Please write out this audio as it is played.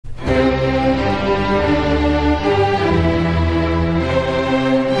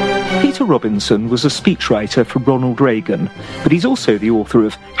Robinson was a speechwriter for Ronald Reagan, but he's also the author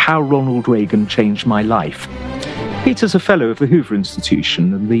of How Ronald Reagan Changed My Life. Peter's a fellow of the Hoover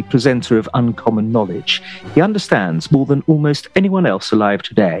Institution and the presenter of Uncommon Knowledge. He understands more than almost anyone else alive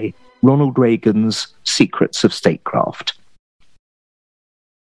today Ronald Reagan's secrets of statecraft.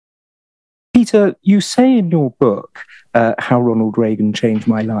 Peter, you say in your book, How Ronald Reagan Changed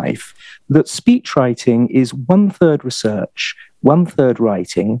My Life, that speechwriting is 1/3 research, 1/3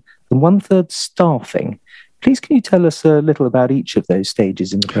 writing, and 1/3 staffing. Please, can you tell us a little about each of those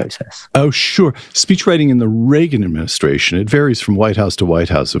stages in the process? Oh, sure. Speechwriting in the Reagan administration, it varies from White House to White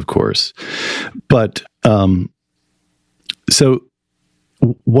House, of course. But so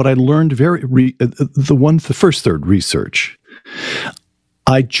what I learned the first third, research.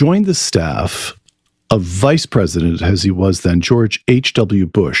 I joined the staff of Vice President, as he was then, George H.W.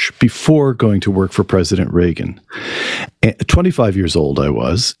 Bush, before going to work for President Reagan. 25 years old I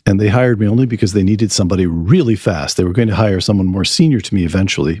was, and they hired me only because they needed somebody really fast. They were going to hire someone more senior to me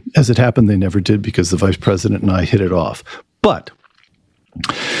eventually. As it happened, they never did because the Vice President and I hit it off. But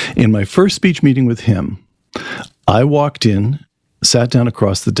in my first speech meeting with him, I walked in, sat down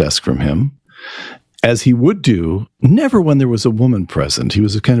across the desk from him, as he would do, never when there was a woman present. He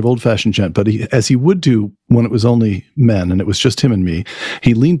was a kind of old-fashioned gent, but as he would do when it was only men and it was just him and me,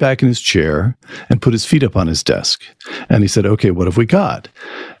 he leaned back in his chair and put his feet up on his desk. And he said, okay, what have we got?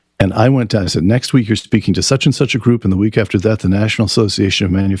 And I went down, I said, next week you're speaking to such and such a group, and the week after that, the National Association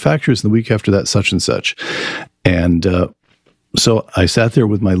of Manufacturers, and the week after that, such and such. And so I sat there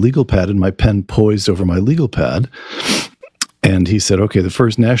with my legal pad and my pen poised over my legal pad. And he said, okay, the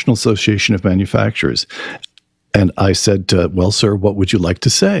first National Association of Manufacturers. And I said, well, sir, what would you like to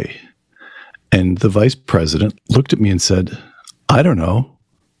say? And the vice president looked at me and said, I don't know.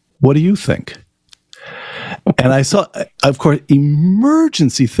 What do you think? And I saw, of course,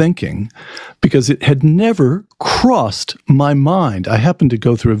 emergency thinking, because it had never crossed my mind. I happened to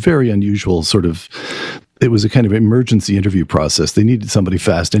go through a very unusual it was a kind of emergency interview process. They needed somebody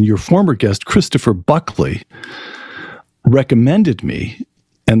fast. And your former guest, Christopher Buckley, recommended me,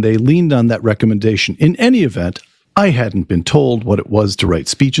 and they leaned on that recommendation. In any event, I hadn't been told what it was to write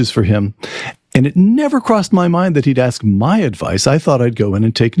speeches for him, and it never crossed my mind that he'd ask my advice. I thought I'd go in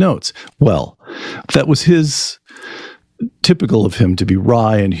and take notes. Well, that was typical of him to be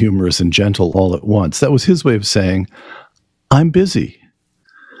wry and humorous and gentle all at once. That was his way of saying, I'm busy.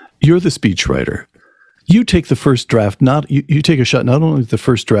 You're the speechwriter. You take the first draft, you take a shot not only at the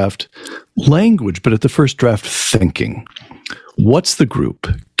first draft language, but at the first draft thinking. What's the group?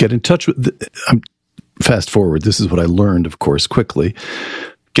 Get in touch with fast forward, this is what I learned, of course, quickly.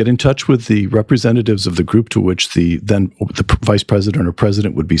 Get in touch with the representatives of the group to which the vice president or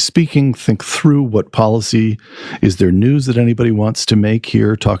president would be speaking. Think through what policy, is there news that anybody wants to make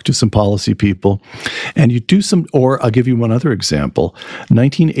here? Talk to some policy people. And you do or I'll give you one other example.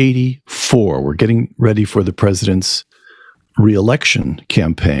 1984, we're getting ready for the president's re-election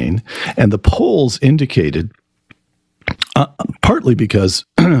campaign, and the polls indicated, partly because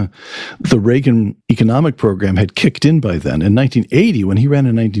the Reagan economic program had kicked in by then. In 1980, when he ran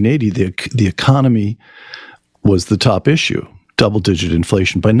in 1980, the economy was the top issue, double-digit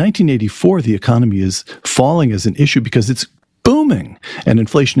inflation. By 1984, the economy is falling as an issue because it's booming, and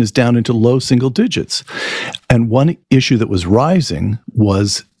inflation is down into low single digits. And one issue that was rising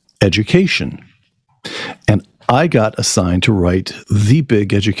was education. And I got assigned to write the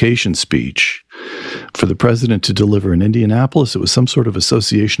big education speech for the president to deliver in Indianapolis. It was some sort of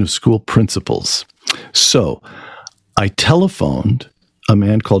association of school principals. So I telephoned a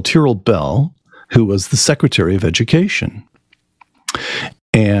man called Tyrrell Bell, who was the Secretary of Education.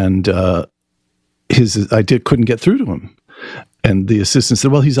 And couldn't get through to him. And the assistant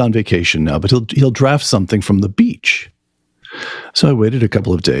said, well, he's on vacation now, but he'll draft something from the beach. So I waited a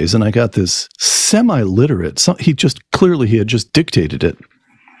couple of days, and I got this semi-literate. He had just dictated it,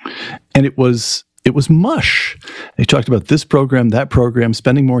 and it was mush. He talked about this program, that program,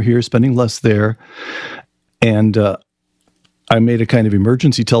 spending more here, spending less there, and I made a kind of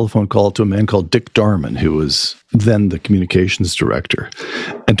emergency telephone call to a man called Dick Darman, who was then the communications director.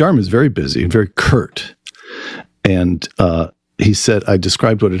 And Darman is very busy and very curt, and he said, I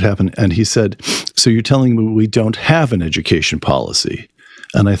described what had happened, and he said, so you're telling me we don't have an education policy?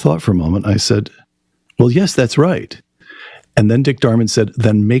 And I thought for a moment, I said, well, yes, that's right. And then Dick Darman said,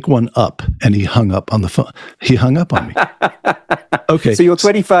 then make one up. And he hung up on the phone. He hung up on me. Okay. So you're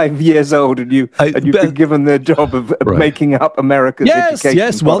 25 years old and you've been given the job of making up America's education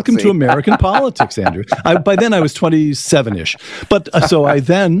policy. Welcome to American politics, Andrew. By then I was 27-ish. But so I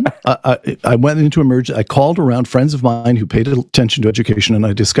went into emergency. I called around friends of mine who paid attention to education, and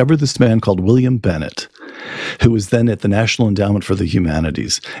I discovered this man called William Bennett, who was then at the National Endowment for the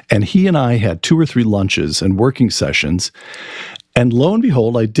Humanities. And he and I had 2 or 3 lunches and working sessions. And lo and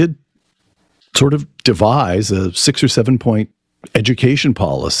behold, I did sort of devise a 6 or 7 point education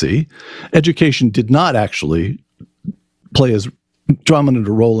policy. Education did not actually play as dominant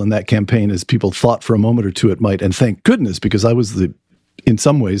a role in that campaign as people thought for a moment or two it might. And thank goodness, because I was in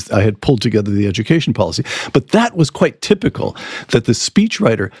some ways, I had pulled together the education policy. But that was quite typical, that the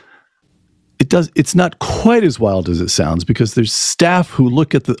speechwriter, it's not quite as wild as it sounds, because there's staff who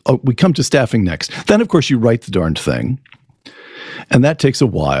look at we come to staffing next. Then, of course, you write the darned thing. And that takes a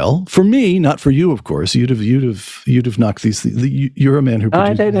while. For me, not for you, of course. You'd have knocked these. You're a man who.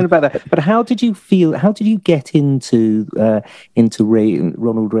 I don't know about that. But how did you feel? How did you get into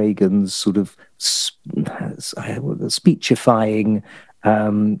Ronald Reagan's sort of speechifying,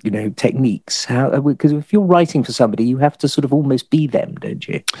 techniques? Because if you're writing for somebody, you have to sort of almost be them, don't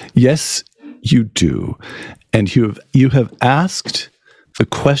you? Yes, you do. And you have asked the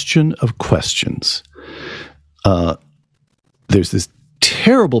question of questions. There's this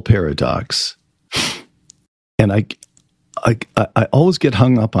terrible paradox, and I always get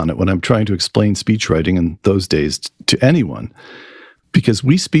hung up on it when I'm trying to explain speechwriting in those days to anyone, because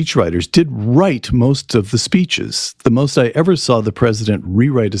we speechwriters did write most of the speeches. The most I ever saw the president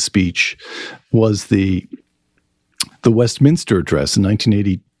rewrite a speech was the Westminster Address in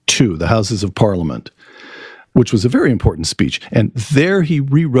 1982, the Houses of Parliament, which was a very important speech. And there he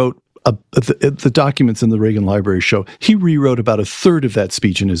rewrote the documents in the Reagan Library show, he rewrote about a third of that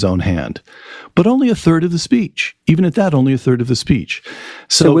speech in his own hand, but only a third of the speech. Even at that, only a third of the speech.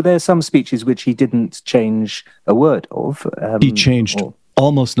 So were there some speeches which he didn't change a word of? He changed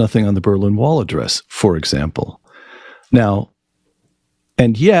almost nothing on the Berlin Wall address, for example. Now,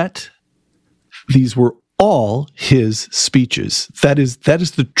 and yet, these were all his speeches. That is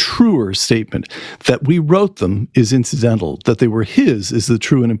the truer statement. That we wrote them is incidental. That they were his is the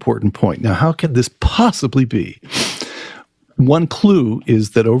true and important point. Now, how can this possibly be? One clue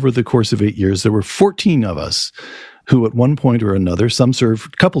is that over the course of 8 years, there were 14 of us who at one point or another, a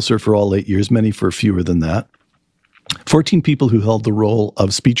couple served for all 8 years, many for fewer than that, 14 people who held the role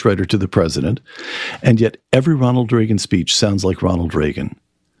of speechwriter to the president, and yet every Ronald Reagan speech sounds like Ronald Reagan.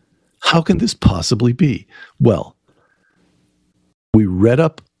 How can this possibly be? Well, we read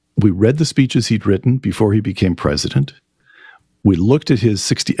the speeches he'd written before he became president. We looked at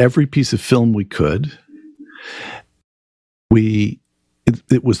every piece of film we could.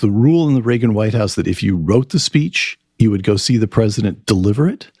 It was the rule in the Reagan White House that if you wrote the speech, you would go see the president deliver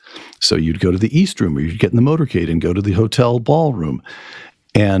it. So you'd go to the East Room, or you'd get in the motorcade and go to the hotel ballroom.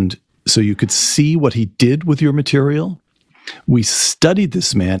 And so you could see what he did with your material. We studied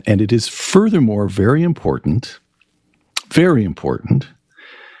this man, and it is furthermore very important, that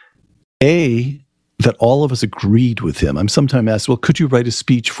all of us agreed with him. I'm sometimes asked, well, could you write a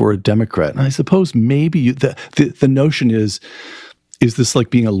speech for a Democrat? And I suppose maybe the notion is this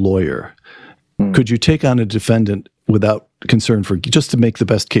like being a lawyer? Could you take on a defendant without concern just to make the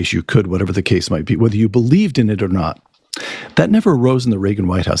best case you could, whatever the case might be, whether you believed in it or not? That never arose in the Reagan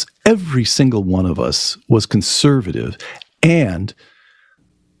White House. Every single one of us was conservative. And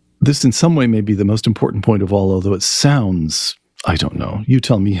this in some way may be the most important point of all, although it sounds, I don't know, you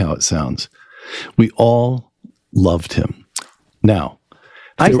tell me how it sounds. We all loved him. Now,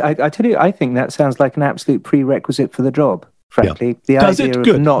 I tell you, I think that sounds like an absolute prerequisite for the job, frankly. Yeah. The idea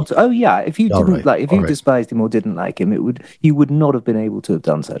of not, if you didn't despised him or didn't like him, you would not have been able to have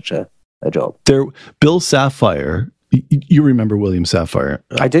done such a job. Bill Safire, you remember William Safire?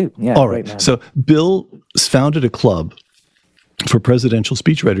 I do, yeah. All right. So Bill founded a club for presidential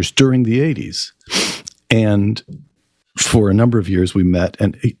speechwriters during the 80s. And for a number of years we met,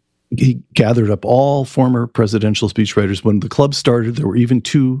 and he gathered up all former presidential speechwriters. When the club started, there were even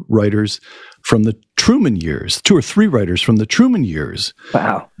 2 writers from the Truman years, 2 or 3 writers from the Truman years.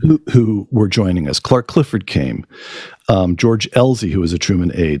 Wow. Who were joining us. Clark Clifford came. George Elzey, who was a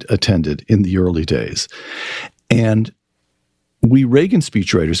Truman aide, attended in the early days. And we Reagan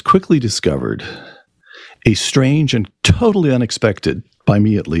speechwriters quickly discovered a strange and totally unexpected, by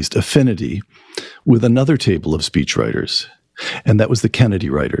me at least, affinity with another table of speechwriters, and that was the Kennedy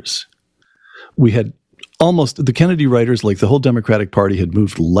writers. We had the Kennedy writers, like the whole Democratic Party, had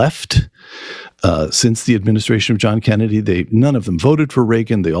moved left. Since the administration of John Kennedy, none of them voted for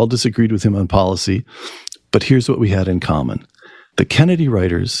Reagan. They all disagreed with him on policy. But here's what we had in common. The Kennedy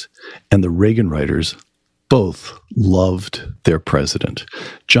writers and the Reagan writers both loved their president.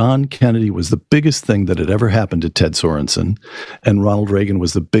 John Kennedy was the biggest thing that had ever happened to Ted Sorensen, and Ronald Reagan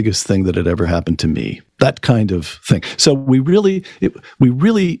was the biggest thing that had ever happened to me. That kind of thing. So we really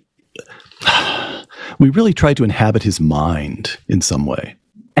tried to inhabit his mind in some way.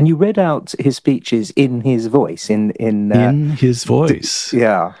 And you read out his speeches in his voice, in his voice.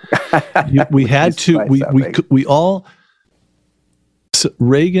 Yeah, we had to. We all. So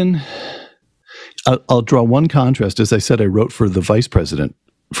Reagan. I'll draw one contrast. As I said, I wrote for the vice president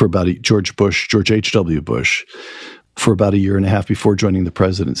for about George H.W. Bush, for about a year and a half before joining the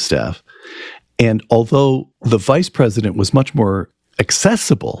president's staff. And although the vice president was much more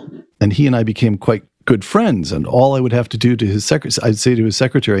accessible, and he and I became quite good friends, and all I would have to do to his secretary, I'd say to his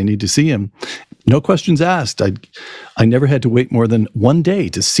secretary, I need to see him. No questions asked. I never had to wait more than one day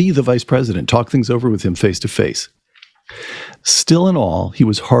to see the vice president, talk things over with him face to face. Still in all, he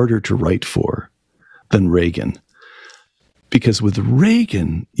was harder to write for than Reagan. Because with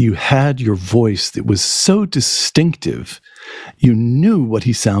Reagan, you had your voice that was so distinctive, you knew what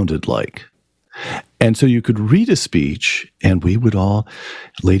he sounded like. And so you could read a speech, and we would all,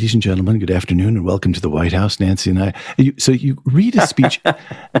 ladies and gentlemen, good afternoon and welcome to the White House, Nancy and I. So you read a speech,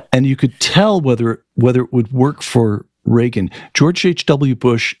 and you could tell whether it would work for Reagan. George H.W.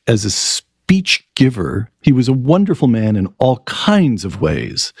 Bush, as a speech giver, he was a wonderful man in all kinds of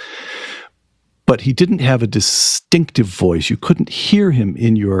ways. But he didn't have a distinctive voice. You couldn't hear him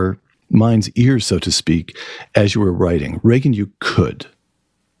in your mind's ear, so to speak, as you were writing. Reagan, you could.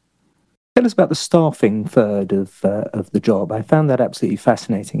 Tell us about the staffing third of the job. I found that absolutely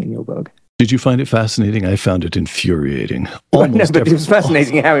fascinating in your book. Did you find it fascinating? I found it infuriating. No, but it was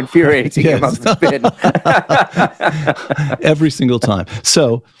fascinating how infuriating it must have been. Every single time.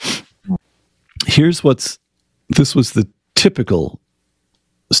 So this was the typical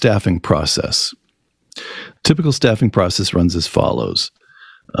staffing process. Typical staffing process runs as follows.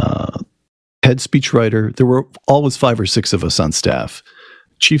 Head speechwriter, there were always 5 or 6 of us on staff.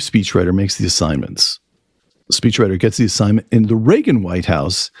 Chief speechwriter makes the assignments. The speechwriter gets the assignment. In the Reagan White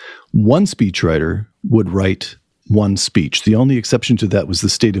House, one speechwriter would write one speech. The only exception to that was the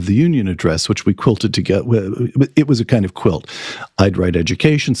State of the Union address, which we quilted together. It was a kind of quilt. I'd write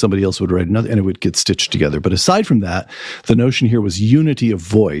education, somebody else would write another, and it would get stitched together. But aside from that, the notion here was unity of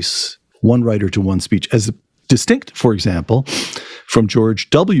voice, one writer to one speech, as distinct, for example, from George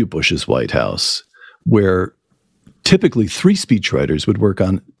W. Bush's White House, where typically 3 speechwriters would work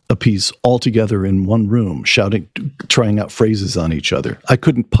on a piece all together in one room, shouting, trying out phrases on each other. I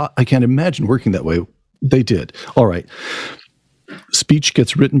can't imagine working that way. They did. All right. Speech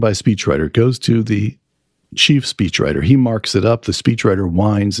gets written by a speechwriter, goes to the chief speechwriter. He marks it up. The speechwriter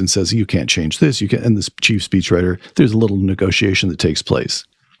whines and says, you can't change this. And the chief speechwriter, there's a little negotiation that takes place.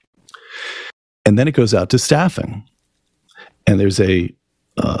 And then it goes out to staffing. And there's a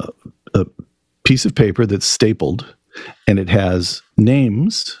piece of paper that's stapled, and it has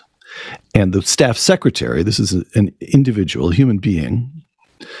names, and the staff secretary, this is an individual, a human being,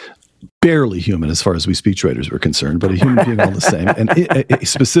 barely human as far as we speechwriters were concerned, but a human being all the same, and a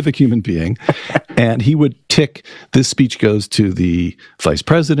specific human being. And he would tick, this speech goes to the vice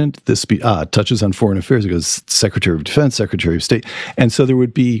president, this speech touches on foreign affairs, it goes Secretary of Defense, Secretary of State. And so there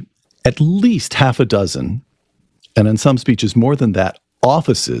would be at least half a dozen, and in some speeches more than that,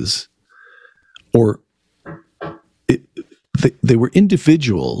 offices, or they were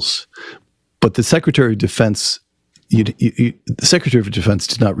individuals, but the Secretary of Defense, the Secretary of Defense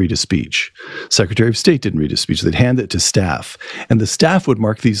did not read a speech. Secretary of State didn't read a speech. They'd hand it to staff, and the staff would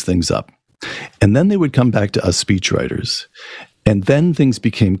mark these things up. And then they would come back to us speechwriters, and then things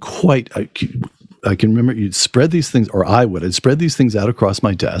became quite, I can remember you'd spread these things, or I'd spread these things out across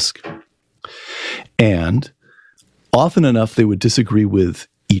my desk, and often enough they would disagree with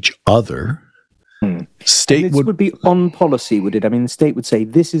each other. State would be on policy, would it? I mean, the state would say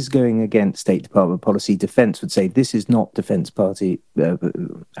this is going against State Department policy. Defense would say this is not Defense Party. It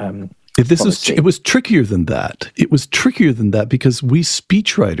was trickier than that. It was trickier than that because we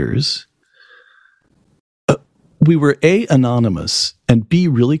speechwriters, we were A, anonymous, and B,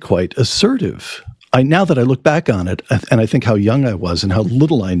 really quite assertive. Now that I look back on it, and I think how young I was and how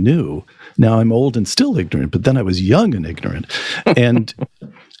little I knew. Now I'm old and still ignorant, but then I was young and ignorant, and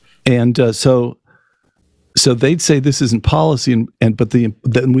So they'd say this isn't policy, but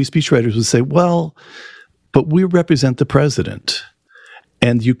then we speechwriters would say, well, but we represent the president.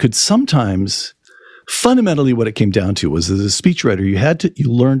 And you could sometimes, fundamentally what it came down to was as a speechwriter, you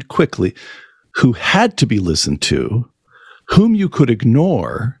learned quickly, who had to be listened to, whom you could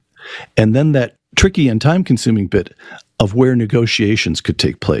ignore, and then that tricky and time-consuming bit of where negotiations could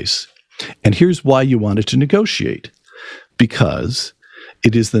take place. And here's why you wanted to negotiate. Because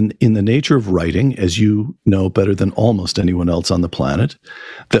it is in the nature of writing, as you know better than almost anyone else on the planet,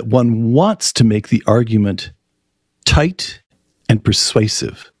 that one wants to make the argument tight and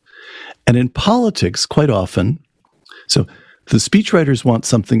persuasive. And in politics, quite often, so the speechwriters want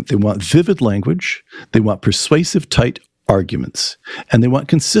something, they want vivid language, they want persuasive, tight arguments, and they want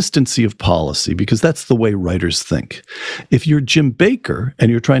consistency of policy, because that's the way writers think. If you're Jim Baker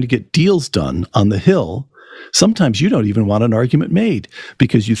and you're trying to get deals done on the Hill, sometimes you don't even want an argument made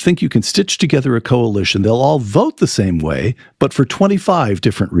because you think you can stitch together a coalition. They'll all vote the same way, but for 25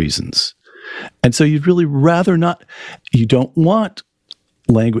 different reasons. And so you'd really rather not, you don't want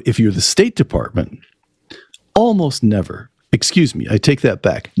language. If you're the State Department, almost never, excuse me, I take that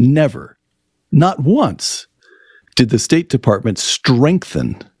back, never, not once did the State Department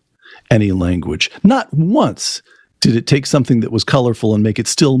strengthen any language. Not once did it take something that was colorful and make it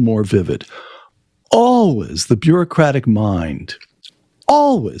still more vivid. Always the bureaucratic mind,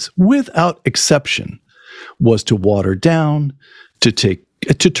 always, without exception, was to water down, to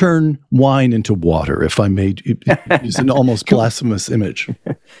turn wine into water, if I may use an almost blasphemous image.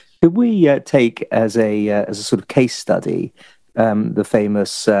 Could we take as a sort of case study the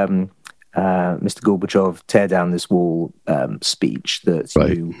famous Mr. Gorbachev tear down this wall speech that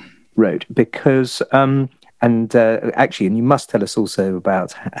you wrote? Because actually, you must tell us also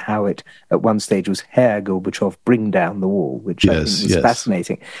about how it at one stage was Herr Gorbachev bring down the wall, which I think is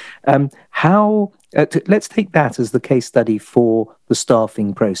fascinating. Let's take that as the case study for the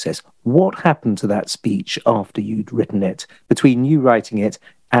staffing process. What happened to that speech after you'd written it, between you writing it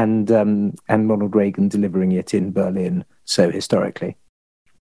and Ronald Reagan delivering it in Berlin so historically?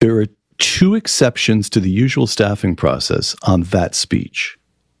 There are two exceptions to the usual staffing process on that speech.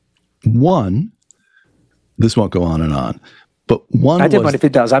 One, this won't go on and on, but one I don't mind if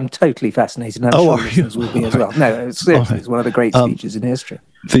it does. I'm totally fascinated. I'm sure listeners will be as well. No, seriously, it's one of the great speeches in history.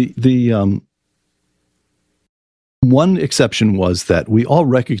 The one exception was that we all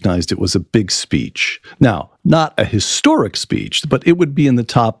recognized it was a big speech. Now, not a historic speech, but it would be in the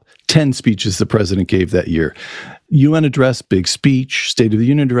top 10 speeches the president gave that year. UN address, big speech, State of the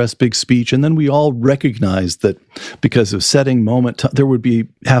Union address, big speech, and then we all recognized that because of setting, moment, there would be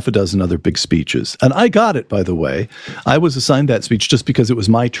half a dozen other big speeches. And I got it, by the way. I was assigned that speech just because it was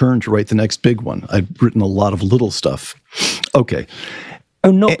my turn to write the next big one. I'd written a lot of little stuff. Okay. Oh,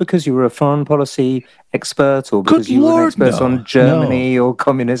 not because you were a foreign policy expert, or because you were an expert on Germany or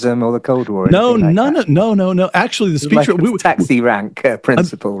communism or the Cold War? No. Actually, the speech... Like taxi rank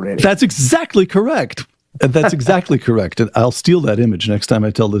principle, really. That's exactly correct. That's exactly correct. And I'll steal that image next time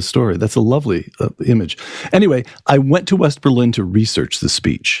I tell this story. That's a lovely image. Anyway, I went to West Berlin to research the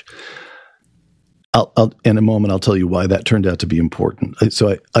speech. In a moment, I'll tell you why that turned out to be important.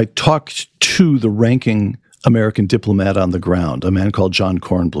 So I talked to the ranking American diplomat on the ground, a man called John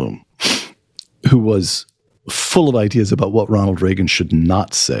Kornblum, who was full of ideas about what Ronald Reagan should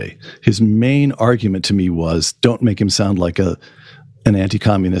not say. His main argument to me was, don't make him sound like an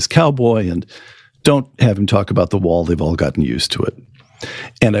anti-communist cowboy, and don't have him talk about the wall. They've all gotten used to it.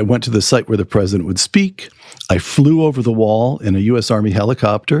 And I went to the site where the president would speak. I flew over the wall in a U.S. Army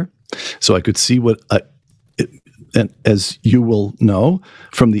helicopter so I could see and as you will know,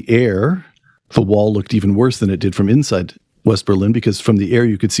 from the air, the wall looked even worse than it did from inside West Berlin, because from the air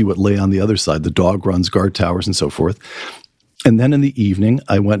you could see what lay on the other side, the dog runs, guard towers, and so forth. And then in the evening,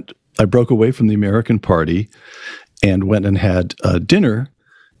 I broke away from the American Party and went and had dinner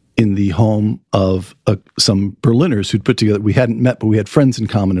in the home of some Berliners who'd put together, we hadn't met, but we had friends in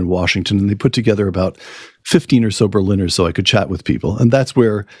common in Washington, and they put together about 15 or so Berliners so I could chat with people. And that's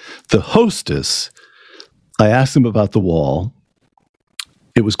where the hostess, I asked them about the wall.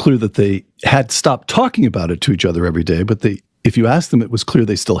 It was clear that they had stopped talking about it to each other every day, but if you asked them, it was clear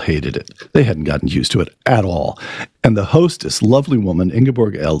they still hated it. They hadn't gotten used to it at all. And the hostess, lovely woman,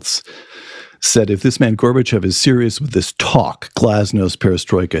 Ingeborg Eltz, said, if this man Gorbachev is serious with this talk, glasnost,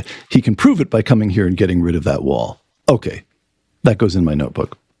 perestroika, he can prove it by coming here and getting rid of that wall. Okay, that goes in my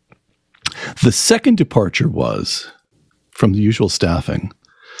notebook. The second departure was from the usual staffing.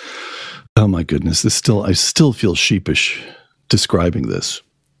 Oh my goodness, I still feel sheepish describing this.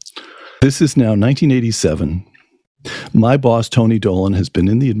 This is now 1987. My boss, Tony Dolan, has been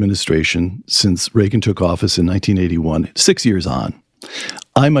in the administration since Reagan took office in 1981, 6 years on.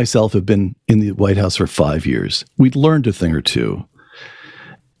 I myself have been in the White House for 5 years. We'd learned a thing or two.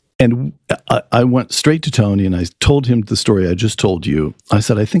 And I went straight to Tony and I told him the story I just told you. I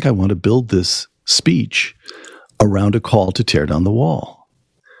said, I think I want to build this speech around a call to tear down the wall.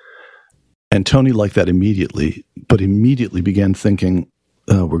 And Tony liked that immediately, but immediately began thinking,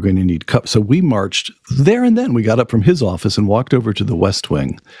 oh, we're going to need cups. So we marched there and then. We got up from his office and walked over to the West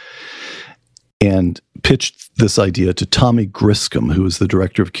Wing and pitched this idea to Tommy Griscom, who was the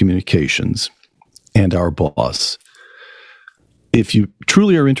director of communications and our boss. If you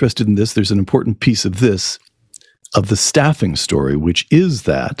truly are interested in this, there's an important piece of this, of the staffing story, which is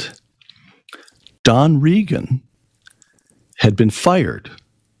that Don Reagan had been fired,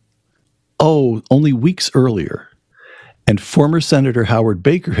 only weeks earlier, and former Senator Howard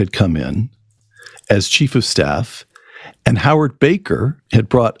Baker had come in as chief of staff, and Howard Baker had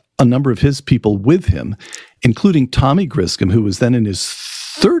brought a number of his people with him, including Tommy Griscom, who was then in his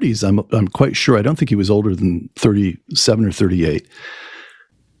 30s, I'm quite sure. I don't think he was older than 37 or 38,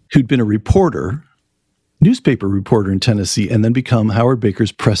 who'd been a reporter, newspaper reporter in Tennessee, and then become Howard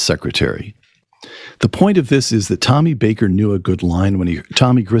Baker's press secretary. The point of this is that Tommy Griscom knew a good line when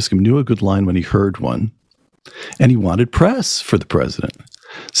he heard one, and he wanted press for the president.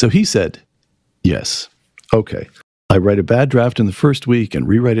 So he said, yes, okay. I write a bad draft in the first week and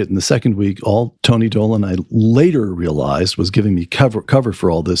rewrite it in the second week. All Tony Dolan, I later realized, was giving me cover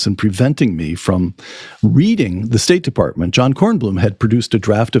for all this and preventing me from reading the State Department. John Kornblum had produced a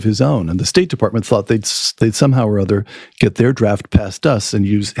draft of his own, and the State Department thought they'd somehow or other get their draft past us and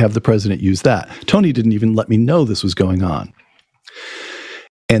have the president use that. Tony didn't even let me know this was going on.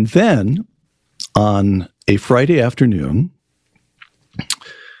 And then on a Friday afternoon,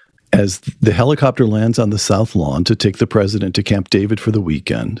 as the helicopter lands on the South Lawn to take the president to Camp David for the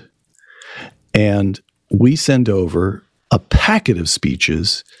weekend, and we send over a packet of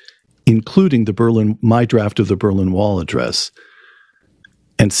speeches, including my draft of the Berlin Wall address,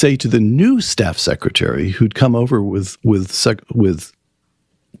 and say to the new staff secretary who'd come over with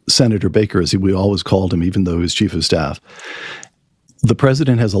Senator Baker, as we always called him, even though he was chief of staff, the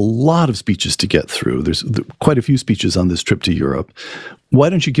president has a lot of speeches to get through. There's quite a few speeches on this trip to Europe. Why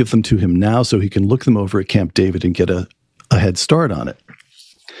don't you give them to him now so he can look them over at Camp David and get a head start on it?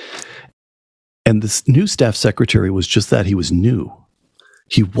 And this new staff secretary was just that. He was new.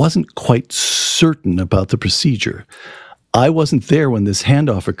 He wasn't quite certain about the procedure. I wasn't there when this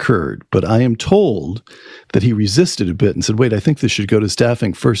handoff occurred, but I am told that he resisted a bit and said, wait, I think this should go to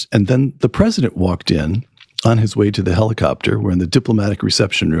staffing first. And then the president walked in on his way to the helicopter. We're in the diplomatic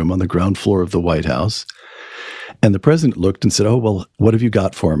reception room on the ground floor of the White House. And the president looked and said, oh, well, what have you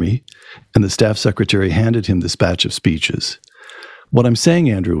got for me? And the staff secretary handed him this batch of speeches. What I'm saying,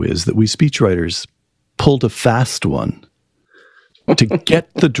 Andrew, is that we speechwriters pulled a fast one to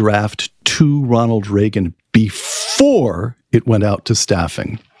get the draft to Ronald Reagan before it went out to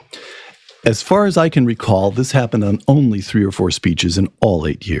staffing. As far as I can recall, this happened on only 3 or 4 speeches in all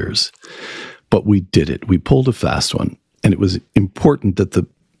 8 years. But we did it. We pulled a fast one. And it was important that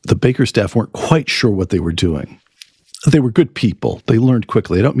the Baker staff weren't quite sure what they were doing. They were good people. They learned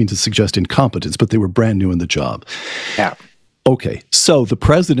quickly. I don't mean to suggest incompetence, but they were brand new in the job. Yeah. Okay. So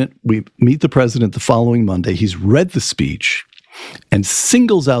we meet the president the following Monday. He's read the speech and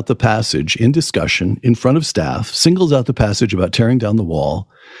singles out the passage in discussion in front of staff, singles out the passage about tearing down the wall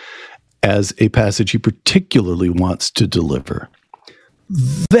as a passage he particularly wants to deliver.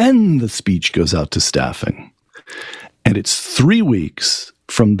 Then the speech goes out to staffing. And it's 3 weeks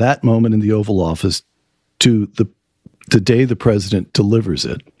from that moment in the Oval Office to the day the president delivers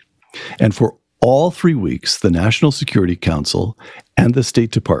it. And for all 3 weeks, the National Security Council and the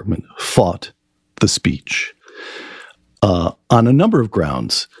State Department fought the speech on a number of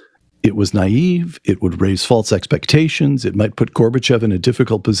grounds. It was naive. It would raise false expectations. It might put Gorbachev in a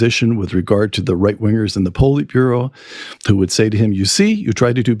difficult position with regard to the right-wingers in the Politburo, who would say to him, you see, you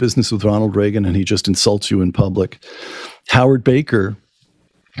tried to do business with Ronald Reagan and he just insults you in public. Howard Baker,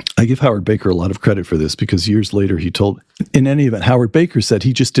 I give Howard Baker a lot of credit for this because years later he told, in any event, Howard Baker said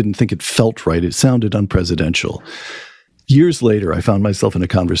he just didn't think it felt right. It sounded unpresidential. Years later, I found myself in a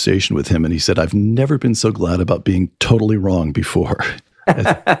conversation with him and he said, I've never been so glad about being totally wrong before.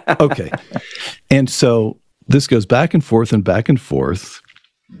 Okay. And so this goes back and forth and back and forth.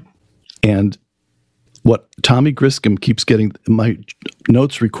 And what Tommy Griscom keeps getting, my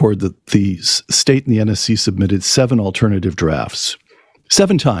notes record that the state and the NSC submitted 7 alternative drafts.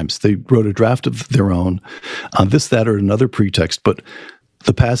 7 times they wrote a draft of their own on this, that, or another pretext, but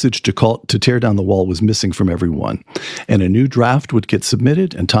the passage to tear down the wall was missing from every one. And a new draft would get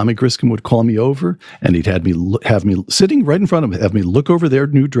submitted, and Tommy Griscom would call me over, and he'd have me sitting right in front of him, have me look over their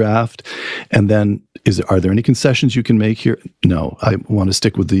new draft, And then, are there any concessions you can make here? No, I want to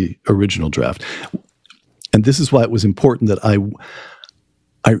stick with the original draft. And this is why it was important that I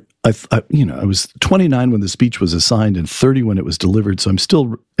was 29 when the speech was assigned and 30 when it was delivered. So I'm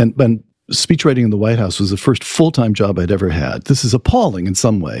still, and speech writing in the White House was the first full-time job I'd ever had. This is appalling in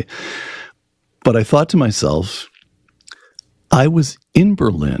some way. But I thought to myself, I was in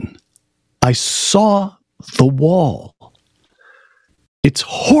Berlin. I saw the wall. It's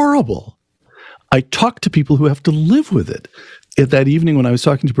horrible. I talked to people who have to live with it. That evening when I was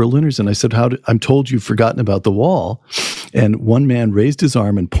talking to Berliners and I said, I'm told you've forgotten about the wall. And one man raised his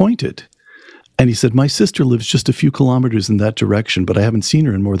arm and pointed. And he said, my sister lives just a few kilometers in that direction, but I haven't seen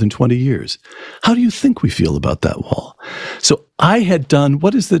her in more than 20 years. How do you think we feel about that wall? So I had done,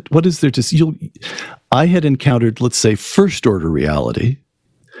 what is there to, I had encountered, let's say, first order reality.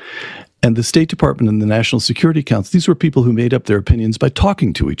 And the State Department and the National Security Council, these were people who made up their opinions by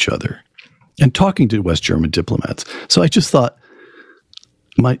talking to each other and talking to West German diplomats. So I just thought,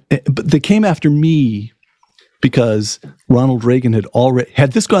 but they came after me because Ronald Reagan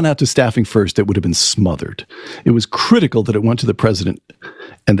had this gone out to staffing first, it would have been smothered. It was critical that it went to the president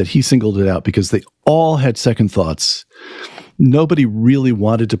and that he singled it out because they all had second thoughts. Nobody really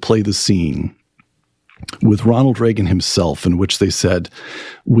wanted to play the scene with Ronald Reagan himself, in which they said,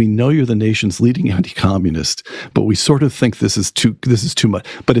 we know you're the nation's leading anti-communist, but we sort of think this is too much.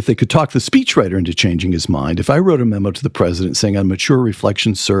 But if they could talk the speechwriter into changing his mind, if I wrote a memo to the president saying, on mature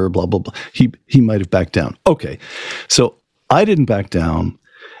reflection, sir, blah, blah, blah, he might have backed down. Okay. So I didn't back down.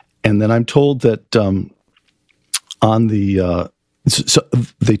 And then I'm told that so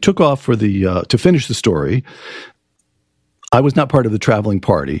they took off for to finish the story. I was not part of the traveling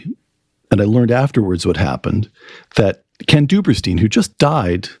party. And I learned afterwards what happened, that Ken Duberstein, who just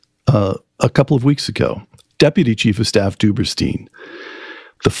died a couple of weeks ago, Deputy Chief of Staff Duberstein,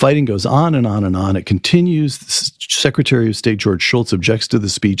 the fighting goes on and on and on. It continues. Secretary of State George Shultz objects to the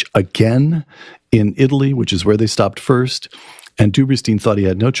speech again in Italy, which is where they stopped first. And Duberstein thought he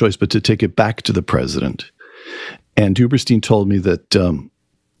had no choice but to take it back to the president. And Duberstein told me that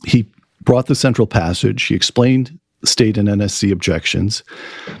he brought the central passage. He explained state and NSC objections.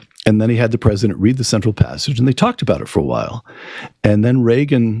 And then he had the president read the central passage, and they talked about it for a while. And then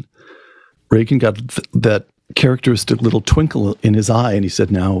Reagan got that characteristic little twinkle in his eye, and he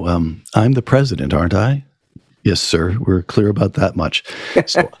said, now, I'm the president, aren't I? Yes, sir. We're clear about that much.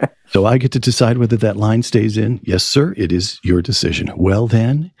 So I get to decide whether that line stays in. Yes, sir. It is your decision. Well,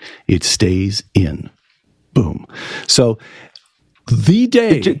 then, it stays in. Boom. So the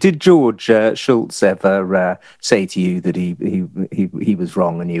day... Did George Shultz ever say to you that he was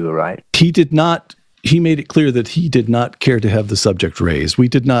wrong and you were right? He did not. He made it clear that he did not care to have the subject raised. We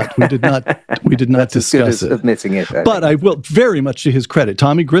did not That's discuss as good as it. Admitting it. But I will, very much to his credit,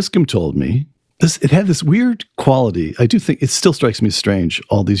 Tommy Griscom told me it had this weird quality. I do think it still strikes me as strange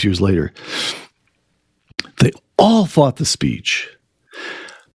all these years later. They all thought the speech.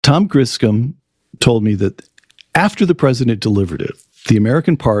 Tom Griscom told me that after the president delivered it, the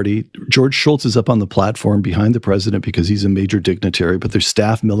American Party, George Shultz is up on the platform behind the president because he's a major dignitary, but there's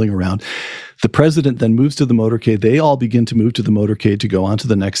staff milling around. The president then moves to the motorcade. They all begin to move to the motorcade to go on to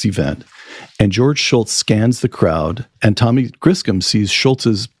the next event. And George Shultz scans the crowd, and Tommy Griscom sees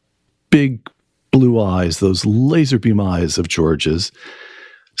Schultz's big blue eyes, those laser beam eyes of George's,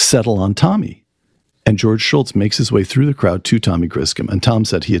 settle on Tommy. And George Shultz makes his way through the crowd to Tommy Griscom. And Tom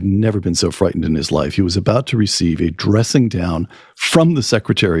said he had never been so frightened in his life. He was about to receive a dressing down from the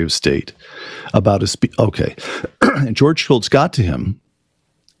Secretary of State about a speech. Okay. And George Shultz got to him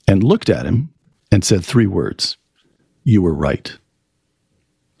and looked at him and said 3 words. You were right.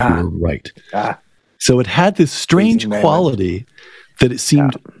 You were right. So it had this strange quality that it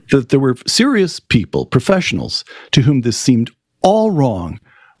seemed that there were serious people, professionals, to whom this seemed all wrong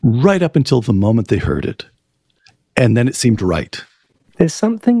right up until the moment they heard it. And then it seemed right. There's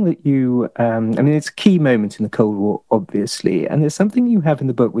something that you, it's a key moment in the Cold War, obviously, and there's something you have in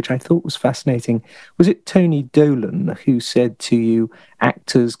the book which I thought was fascinating. Was it Tony Dolan who said to you,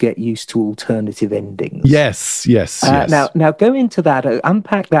 actors get used to alternative endings? Yes. Now go into that,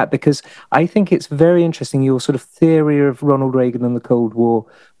 unpack that, because I think it's very interesting, your sort of theory of Ronald Reagan and the Cold War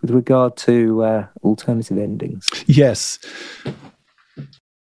with regard to alternative endings. Yes.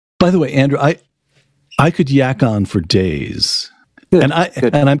 By the way, Andrew, I could yak on for days. Good,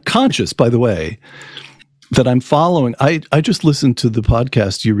 and I'm conscious, by the way, that I'm following. I just listened to the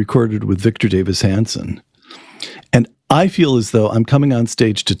podcast you recorded with Victor Davis Hanson, and I feel as though I'm coming on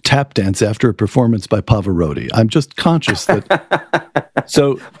stage to tap dance after a performance by Pavarotti. I'm just conscious that.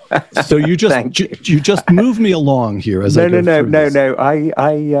 So you just move me along here as I go through this. No.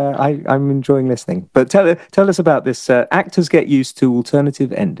 I'm enjoying listening. But tell us about this. Actors get used to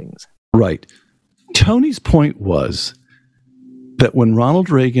alternative endings. Right. Tony's point was that when Ronald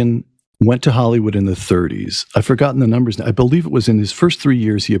Reagan went to Hollywood in the 30s, I've forgotten the numbers now. I believe it was in his first 3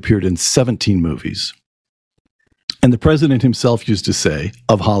 years, he appeared in 17 movies. And the president himself used to say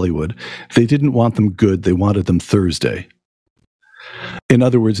of Hollywood, they didn't want them good, they wanted them Thursday. In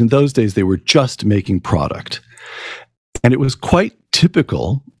other words, in those days, they were just making product. And it was quite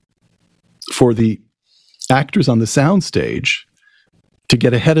typical for the actors on the soundstage to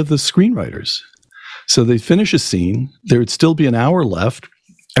get ahead of the screenwriters. So they'd finish a scene, there would still be an hour left,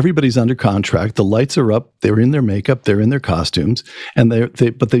 everybody's under contract, the lights are up, they're in their makeup, they're in their costumes, and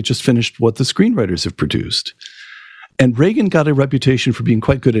but they just finished what the screenwriters have produced. And Reagan got a reputation for being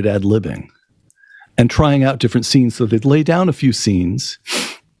quite good at ad-libbing and trying out different scenes. So they'd lay down a few scenes.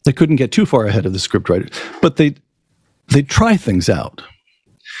 They couldn't get too far ahead of the scriptwriter, but they'd try things out.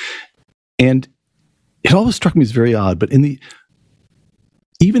 And it always struck me as very odd, but even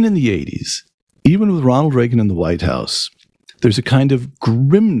in the 80s, even with Ronald Reagan in the White House, there's a kind of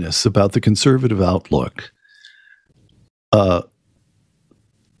grimness about the conservative outlook.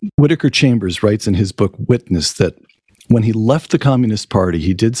 Whittaker Chambers writes in his book Witness that when he left the Communist Party,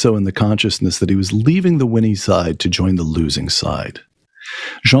 he did so in the consciousness that he was leaving the winning side to join the losing side.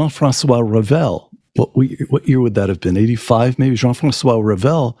 Jean-François Revel, what year would that have been? 85 maybe? Jean-François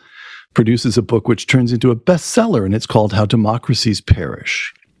Revel produces a book which turns into a bestseller, and it's called How Democracies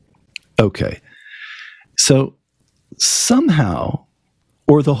Perish. Okay. So somehow,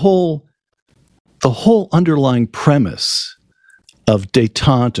 or the whole underlying premise of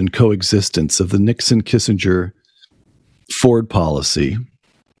détente and coexistence of the Nixon-Kissinger Ford policy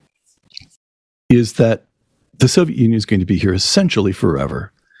is that the Soviet Union is going to be here essentially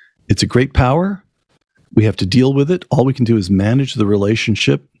forever. It's a great power. We have to deal with it. All we can do is manage the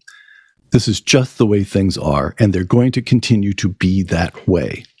relationship. This is just the way things are, and they're going to continue to be that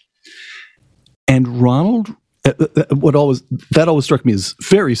way. And Ronald, that always struck me as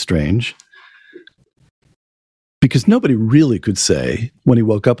very strange, because nobody really could say when he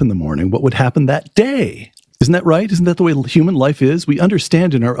woke up in the morning what would happen that day. Isn't that right? Isn't that the way human life is? We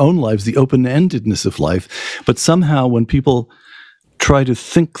understand in our own lives the open-endedness of life, but somehow when people try to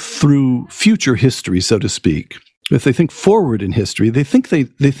think through future history, so to speak, if they think forward in history, they think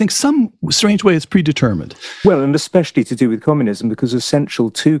some strange way it's predetermined. Well, and especially to do with communism, because essential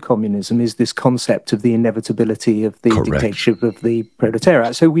to communism is this concept of the inevitability of the dictatorship of the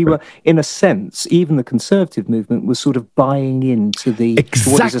proletariat. So we were, in a sense, even the conservative movement was sort of buying into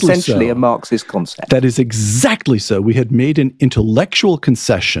what is essentially a Marxist concept. That is exactly so. We had made an intellectual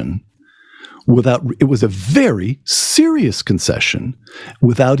concession it was a very serious concession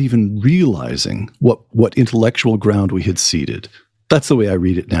without even realizing what intellectual ground we had ceded. That's the way I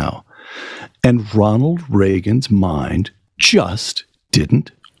read it now. And Ronald Reagan's mind just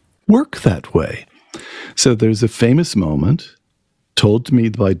didn't work that way. So there's a famous moment told to me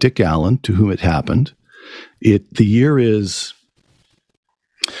by Dick Allen, to whom it happened. The year is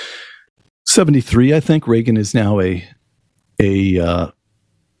 73, I think. Reagan is now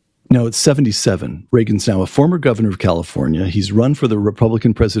No, it's 77. Reagan's now a former governor of California. He's run for the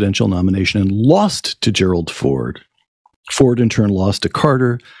Republican presidential nomination and lost to Gerald Ford. Ford, in turn, lost to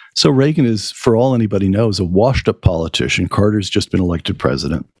Carter. So Reagan is, for all anybody knows, a washed-up politician. Carter's just been elected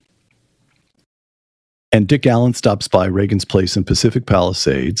president. And Dick Allen stops by Reagan's place in Pacific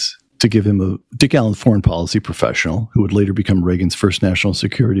Palisades to give him Dick Allen, foreign policy professional, who would later become Reagan's first national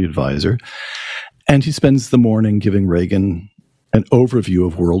security advisor. And he spends the morning giving Reagan an overview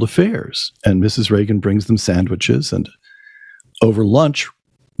of world affairs. And Mrs. Reagan brings them sandwiches. And over lunch,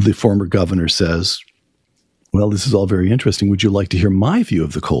 the former governor says, well, this is all very interesting. Would you like to hear my view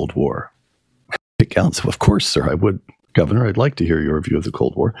of the Cold War? Dick Allen said, of course, sir, I would. Governor, I'd like to hear your view of the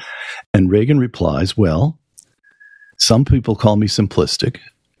Cold War. And Reagan replies, well, some people call me simplistic,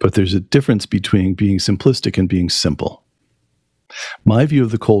 but there's a difference between being simplistic and being simple. My view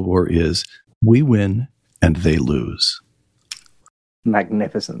of the Cold War is we win and they lose.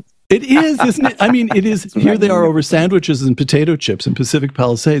 Magnificent. It is, isn't it? I mean, it is. Here they are over sandwiches and potato chips in Pacific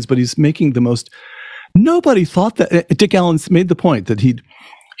Palisades, but he's making the most. Nobody thought that. Dick Allen made the point that he'd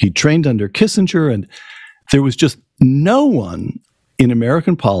trained under Kissinger, and there was just no one in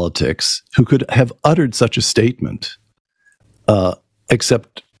American politics who could have uttered such a statement,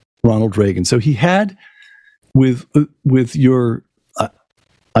 except Ronald Reagan. So he had, with your.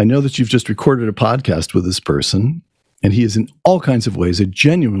 I know that you've just recorded a podcast with this person. and he is in all kinds of ways a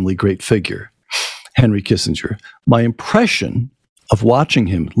genuinely great figure, Henry Kissinger. My impression of watching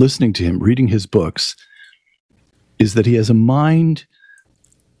him, listening to him, reading his books, is that he has a mind,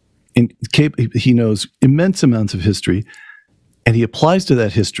 he knows immense amounts of history, and he applies to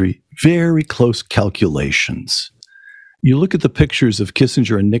that history very close calculations. You look at the pictures of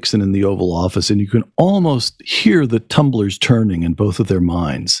Kissinger and Nixon in the Oval Office, and you can almost hear the tumblers turning in both of their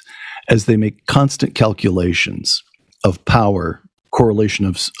minds as they make constant calculations of power, correlation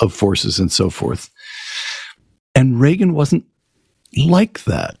of forces, and so forth. And Reagan wasn't like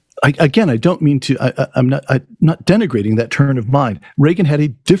that. I don't mean to, I'm not denigrating that turn of mind. Reagan had a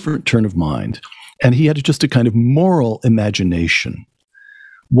different turn of mind, and he had just a kind of moral imagination.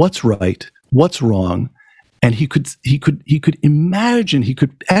 What's right? What's wrong? And he could imagine, he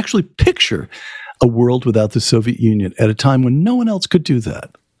could actually picture a world without the Soviet Union at a time when no one else could do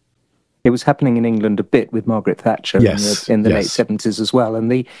that. It was happening in England a bit with Margaret Thatcher in the late 70s as well.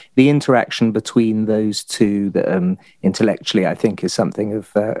 And the interaction between those two, intellectually, I think, is something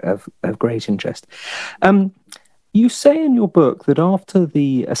of great interest. You say in your book that after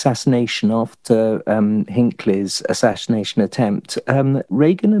the assassination, after Hinckley's assassination attempt,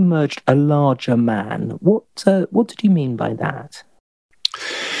 Reagan emerged a larger man. What did you mean by that?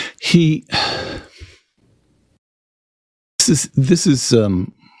 This is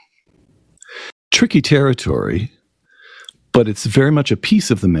tricky territory, but it's very much a piece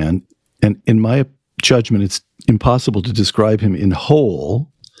of the man. And in my judgment, it's impossible to describe him in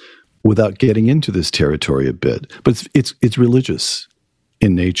whole without getting into this territory a bit. But it's religious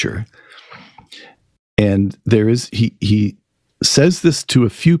in nature. And he says this to a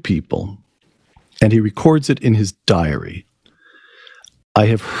few people, and he records it in his diary. I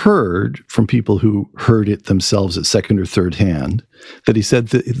have heard from people who heard it themselves at second or third hand that he said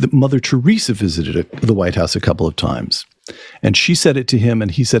that Mother Teresa visited the White House a couple of times. And she said it to him, and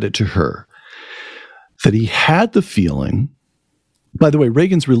he said it to her, that he had the feeling. By the way,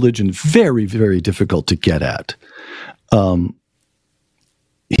 Reagan's religion, very, very difficult to get at.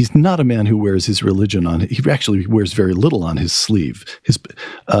 He's not a man who wears his religion on. He actually wears very little on his sleeve.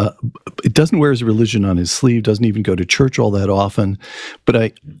 It doesn't wear his religion on his sleeve. Doesn't even go to church all that often. But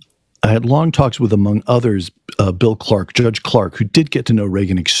I had long talks with, among others, Bill Clark, Judge Clark, who did get to know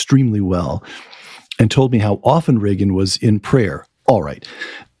Reagan extremely well, and told me how often Reagan was in prayer. All right,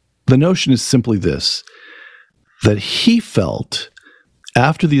 the notion is simply this: that he felt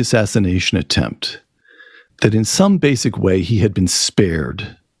after the assassination attempt that in some basic way he had been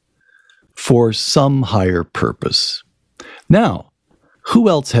spared for some higher purpose. Now, who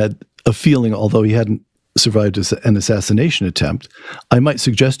else had a feeling, although he hadn't survived an assassination attempt? I might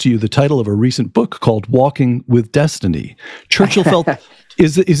suggest to you the title of a recent book called Walking with Destiny. Churchill felt,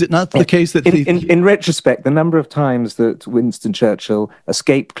 is it not the case that... In retrospect, the number of times that Winston Churchill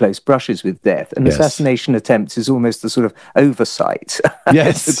escaped close brushes with death, an assassination attempt is almost a sort of oversight.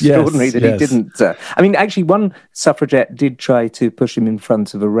 Yes, it's extraordinary that he didn't... I mean, actually, one suffragette did try to push him in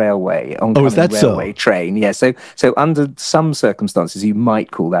front of a railway train. Yeah, so under some circumstances, you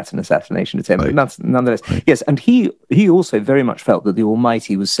might call that an assassination attempt, but nonetheless. Right. Yes, and he also very much felt that the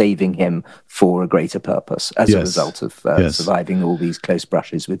Almighty was saving him for a greater purpose as a result of surviving all these close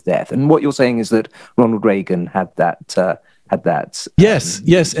brushes with death. And what you're saying is that Ronald Reagan had that.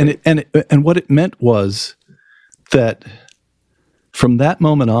 Yes, and what it meant was that from that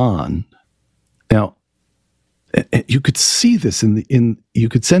moment on, now you could see this you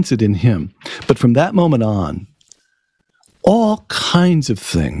could sense it in him, but from that moment on, all kinds of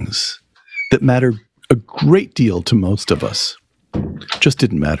things that matter a great deal to most of us just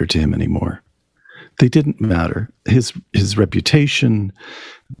didn't matter to him anymore. They didn't matter. His reputation,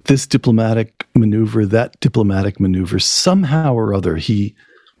 this diplomatic maneuver, that diplomatic maneuver, somehow or other, he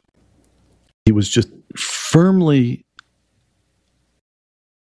was just firmly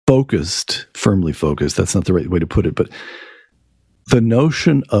focused, that's not the right way to put it, but the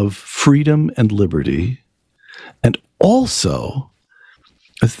notion of freedom and liberty, and also,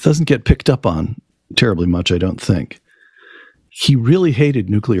 it doesn't get picked up on terribly much, I don't think, he really hated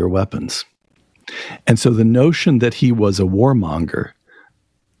nuclear weapons. And so the notion that he was a warmonger,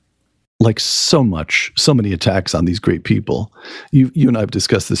 like so many attacks on these great people, you and I have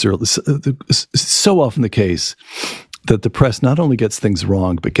discussed this earlier, so often the case that the press not only gets things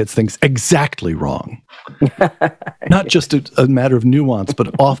wrong, but gets things exactly wrong. Not just a matter of nuance,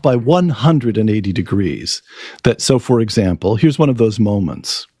 but off by 180 degrees. So, for example, here's one of those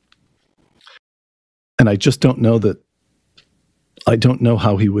moments. And I just don't know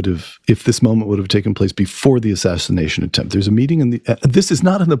how he would have, if this moment would have taken place before the assassination attempt. There's a meeting this is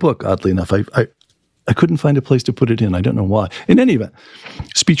not in the book, oddly enough. I couldn't find a place to put it in. I don't know why. In any event,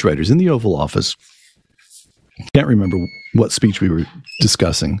 speechwriters in the Oval Office, can't remember what speech we were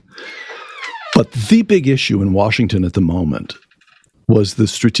discussing, but the big issue in Washington at the moment was the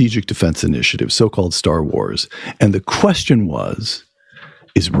Strategic Defense Initiative, so-called Star Wars. And the question was,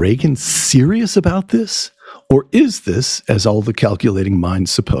 is Reagan serious about this? Or is this, as all the calculating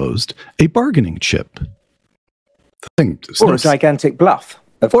minds supposed, a bargaining chip? Or a gigantic bluff.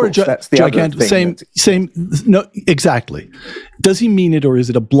 Of course, that's the gigantic, other thing. No, exactly. Does he mean it, or is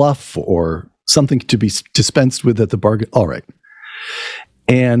it a bluff, or something to be dispensed with at the bargain? All right.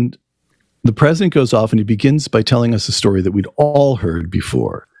 And the president goes off and he begins by telling us a story that we'd all heard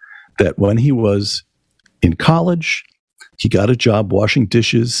before, that when he was in college, he got a job washing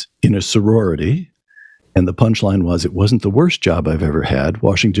dishes in a sorority. And the punchline was, it wasn't the worst job I've ever had,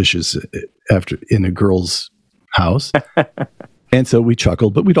 washing dishes in a girl's house. And so we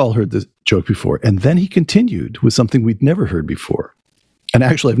chuckled, but we'd all heard this joke before. And then he continued with something we'd never heard before. And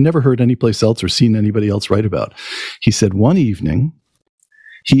actually, I've never heard anyplace else or seen anybody else write about. He said one evening,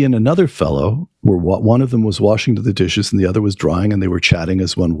 he and another fellow one of them was washing the dishes and the other was drying, and they were chatting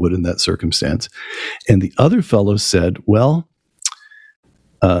as one would in that circumstance. And the other fellow said, well,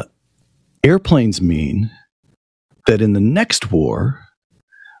 airplanes mean that in the next war,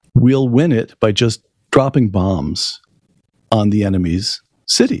 we'll win it by just dropping bombs on the enemy's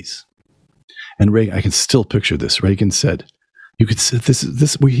cities. And Reagan, I can still picture this. Reagan said, you could say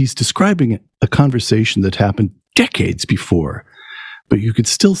this where he's describing a conversation that happened decades before, but you could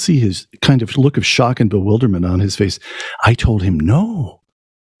still see his kind of look of shock and bewilderment on his face. I told him, no,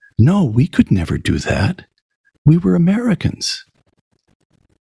 we could never do that. We were Americans.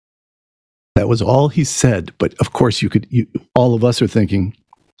 That was all he said. But of course, all of us are thinking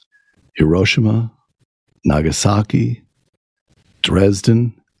Hiroshima, Nagasaki,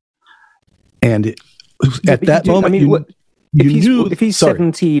 Dresden, and at that moment, if he's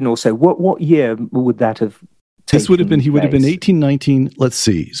 17 or so, what year would that have taken? This would have been, he would have been 1819. Let's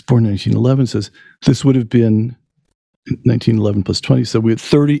see, he's born in 1911. Says this would have been 1911 plus 20. So we had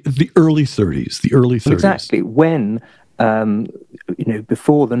the early 30s. Exactly when.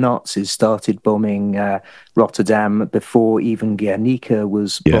 Before the Nazis started bombing Rotterdam, before even Guernica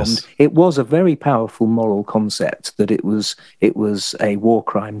was bombed, yes. It was a very powerful moral concept that it was a war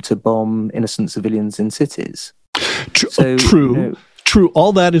crime to bomb innocent civilians in cities. True.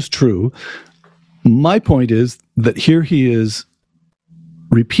 All that is true. My point is that here he is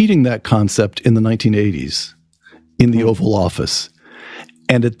repeating that concept in the 1980s in the Oval Office.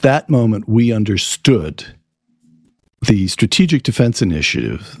 And at that moment, we understood the Strategic Defense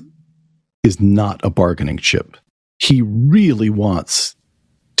Initiative is not a bargaining chip. He really wants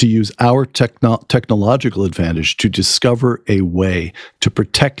to use our technological advantage to discover a way to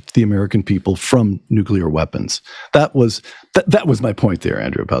protect the American people from nuclear weapons. That was my point there,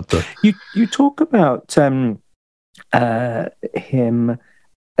 Andrew, about the... You talk about him...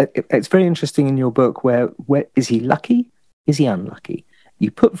 It's very interesting in your book where is he lucky? Is he unlucky? You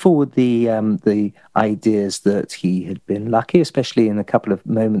put forward the ideas that he had been lucky, especially in a couple of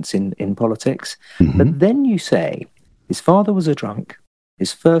moments in politics. Mm-hmm. But then you say his father was a drunk,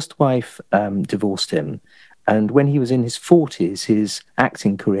 his first wife divorced him, and when he was in his 40s, his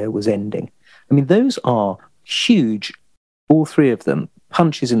acting career was ending. I mean, those are huge, all three of them,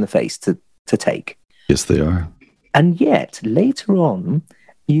 punches in the face to take. Yes, they are. And yet, later on,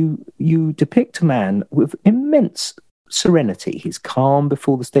 you depict a man with immense serenity. He's calm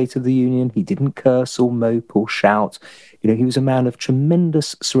before the State of the Union. He didn't curse or mope or shout. He was a man of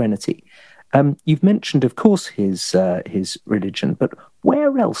tremendous serenity. You've mentioned, of course, his religion, but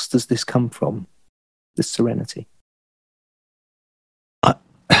where else does this come from, this serenity?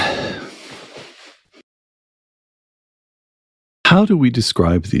 How do we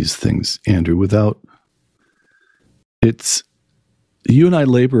describe these things, Andrew, without... You and I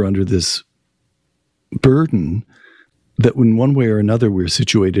labor under this burden that in one way or another we're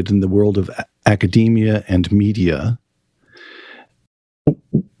situated in the world of academia and media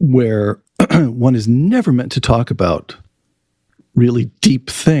where one is never meant to talk about really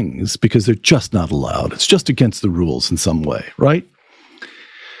deep things because they're just not allowed. It's just against the rules in some way, right?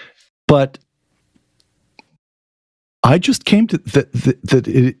 But I just came to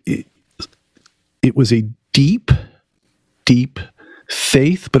that it was a deep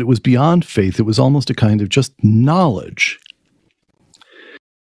faith, but it was beyond faith. It was almost a kind of just knowledge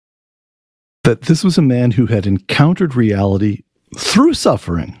that this was a man who had encountered reality through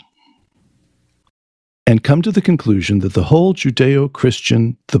suffering and come to the conclusion that the whole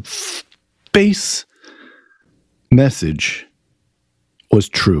Judeo-Christian, the base message was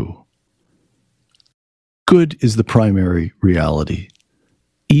true. good is the primary reality.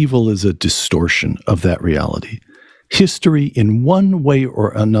 Evil is a distortion of that reality. History, in one way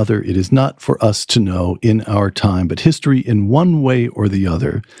or another, it is not for us to know in our time, but history in one way or the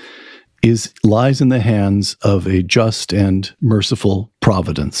other lies in the hands of a just and merciful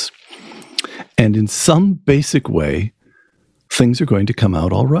providence. And in some basic way, things are going to come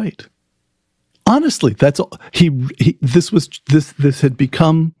out all right. Honestly, that's all. This had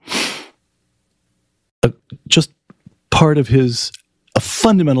become just part of a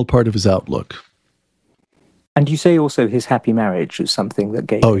fundamental part of his outlook. And you say also his happy marriage was something that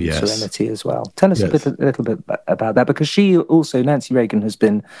gave him serenity as well. Tell us a little bit about that, because Nancy Reagan, has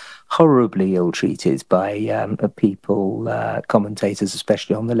been horribly ill-treated by people, commentators,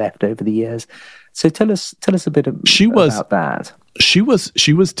 especially on the left over the years. So tell us a bit about that. She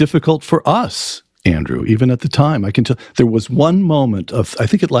was difficult for us, Andrew, even at the time. I can tell there was one moment I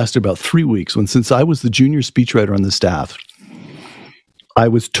think it lasted about 3 weeks, when, since I was the junior speechwriter on the staff, I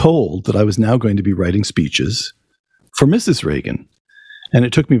was told that I was now going to be writing speeches for Mrs. Reagan. And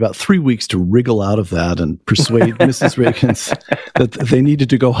it took me about 3 weeks to wriggle out of that and persuade Mrs. Reagan that they needed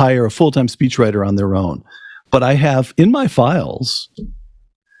to go hire a full-time speechwriter on their own. But I have in my files,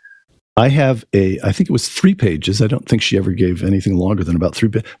 I think it was 3 pages. I don't think she ever gave anything longer than about 3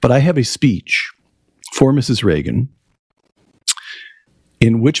 pages. But I have a speech for Mrs. Reagan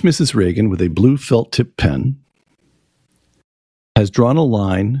in which Mrs. Reagan, with a blue felt tip pen, has drawn a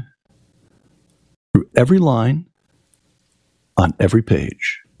line through every line on every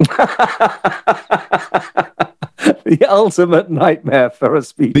page. The ultimate nightmare for a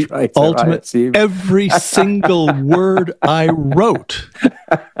speechwriter. The ultimate, every single word I wrote.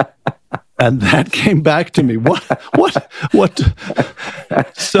 And that came back to me. What?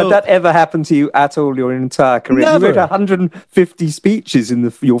 So, had that ever happened to you at all your entire career? Never. You wrote 150 speeches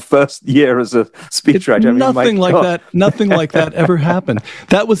in your first year as a speechwriter. Nothing like that ever happened.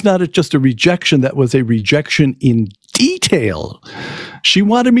 That was not just a rejection. That was a rejection in detail. She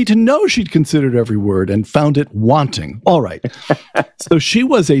wanted me to know she'd considered every word and found it wanting. All right. So she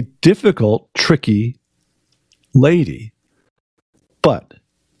was a difficult, tricky lady. But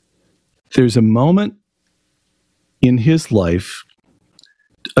there's a moment in his life,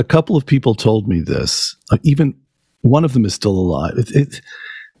 a couple of people told me this, even one of them is still alive.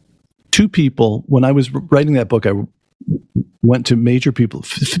 2 people, when I was writing that book, I went to major people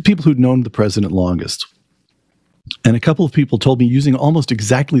who'd known the president longest. And a couple of people told me using almost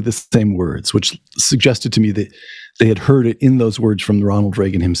exactly the same words, which suggested to me that they had heard it in those words from Ronald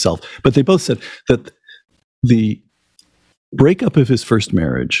Reagan himself. But they both said that the breakup of his first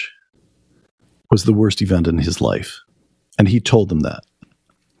marriage was the worst event in his life. And he told them that.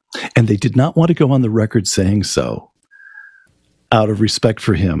 And they did not want to go on the record saying so out of respect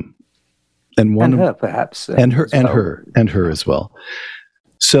for him. And her, perhaps. And her as well.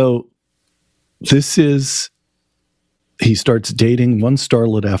 So he starts dating one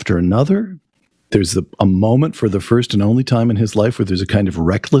starlet after another. There's a moment for the first and only time in his life where there's a kind of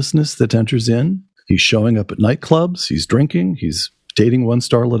recklessness that enters in. He's showing up at nightclubs, he's drinking, he's dating one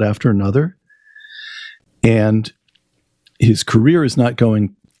starlet after another. And his career is not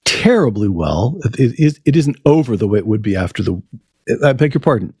going terribly well. It isn't over the way it would be after I beg your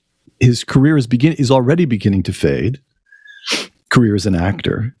pardon. His career is already beginning to fade. Career as an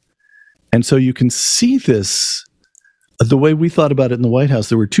actor. And so you can see this, the way we thought about it in the White House.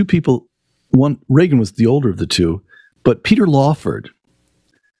 There were 2 people. Reagan was the older of the 2, but Peter Lawford,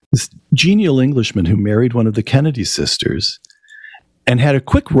 this genial Englishman who married one of the Kennedy sisters and had a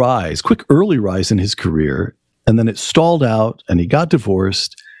quick early rise in his career, and then it stalled out, and he got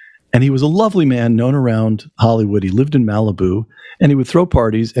divorced, and he was a lovely man known around Hollywood. He lived in Malibu, and he would throw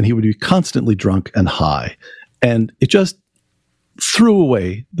parties, and he would be constantly drunk and high, and it just threw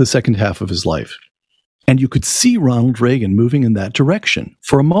away the second half of his life. And you could see Ronald Reagan moving in that direction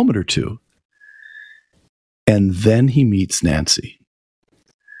for a moment or 2. And then he meets Nancy,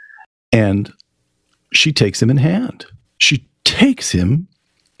 and she takes him in hand.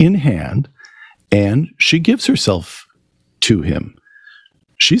 And she gives herself to him.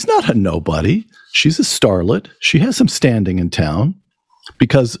 She's not a nobody. She's a starlet. She has some standing in town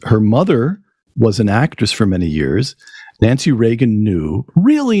because her mother was an actress for many years. Nancy Reagan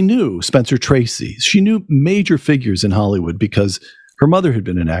really knew Spencer Tracy. She knew major figures in Hollywood because her mother had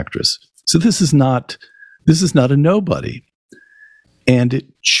been an actress. So this is not a nobody. And it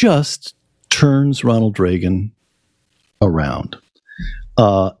just turns Ronald Reagan around.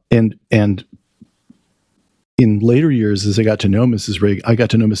 And in later years, as I got to know Mrs. Reagan, I got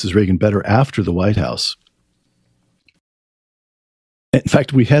to know Mrs. Reagan better after the White House. In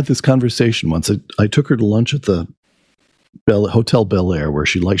fact, we had this conversation once. I took her to lunch at the Hotel Bel Air, where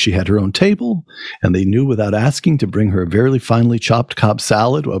she had her own table, and they knew without asking to bring her a very finely chopped Cobb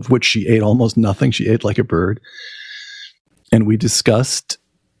salad, of which she ate almost nothing. She ate like a bird. And we discussed,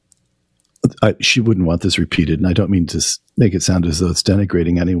 she wouldn't want this repeated, and I don't mean to make it sound as though it's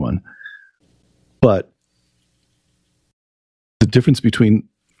denigrating anyone, but the difference between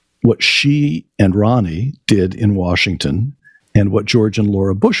what she and Ronnie did in Washington and what George and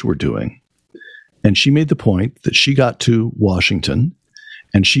Laura Bush were doing. And she made the point that she got to Washington,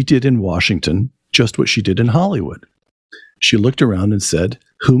 and she did in Washington just what she did in Hollywood. She looked around and said,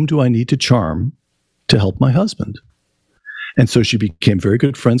 whom do I need to charm to help my husband? And so she became very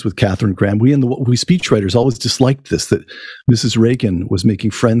good friends with Katharine Graham. We speechwriters always disliked this, that Mrs. Reagan was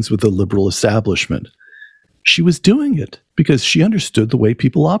making friends with the liberal establishment. She was doing it because she understood the way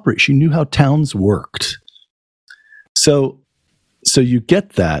people operate. She knew how towns worked. So you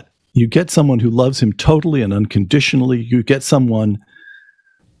get that. You get someone who loves him totally and unconditionally. You get someone,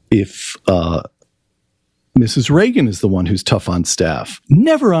 if Mrs. Reagan is the one who's tough on staff,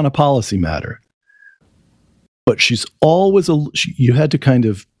 never on a policy matter. But she's always you had to kind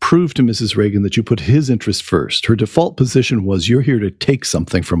of prove to Mrs. Reagan that you put his interest first. Her default position was, you're here to take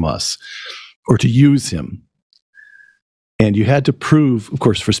something from us or to use him. And you had to prove, of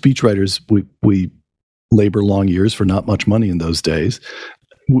course, for speechwriters, we labor long years for not much money in those days.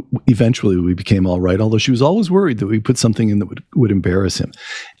 Eventually we became all right, although she was always worried that we put something in that would embarrass him.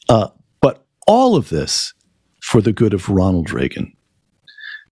 But all of this for the good of Ronald Reagan.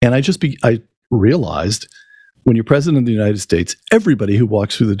 And I realized, when you're president of the United States, everybody who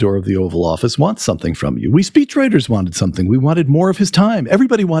walks through the door of the Oval Office wants something from you. We speechwriters wanted something. We wanted more of his time.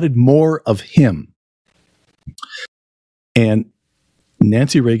 Everybody wanted more of him. And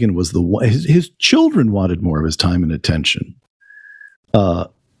Nancy Reagan was the one. His children wanted more of his time and attention.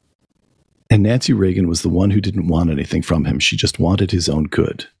 And Nancy Reagan was the one who didn't want anything from him. She just wanted his own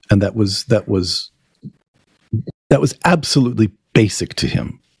good. And that was absolutely basic to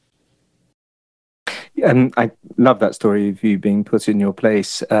him. And I love that story of you being put in your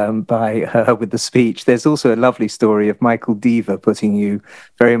place by her with the speech. There's also a lovely story of Michael Deaver putting you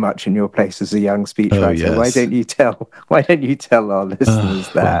very much in your place as a young speechwriter. Oh, yes. Why don't you tell our listeners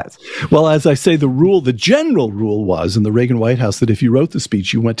that? Well, as I say, the general rule was in the Reagan White House that if you wrote the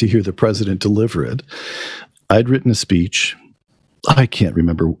speech, you went to hear the president deliver it. I'd written a speech. I can't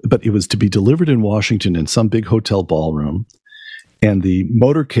remember, but it was to be delivered in Washington in some big hotel ballroom. And the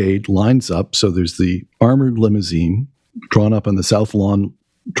motorcade lines up, so there's the armored limousine drawn up on the South Lawn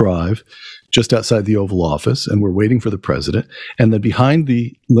Drive, just outside the Oval Office, and we're waiting for the president. And then behind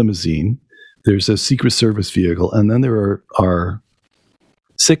the limousine, there's a Secret Service vehicle, and then there are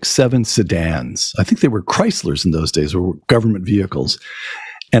 6, 7 sedans. I think they were Chryslers in those days, or government vehicles.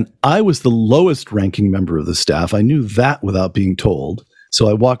 And I was the lowest ranking member of the staff. I knew that without being told. So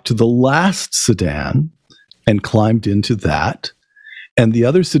I walked to the last sedan and climbed into that. And the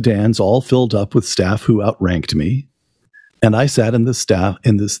other sedans all filled up with staff who outranked me. And I sat in this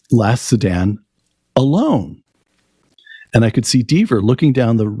last sedan alone. And I could see Deaver looking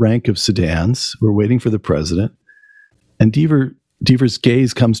down the rank of sedans. We're waiting for the president. And Deaver's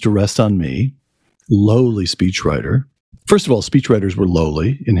gaze comes to rest on me, lowly speechwriter. First of all, speechwriters were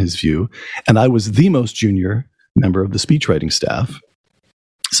lowly in his view. And I was the most junior member of the speechwriting staff.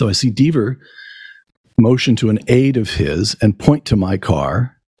 So I see Deaver motion to an aide of his and point to my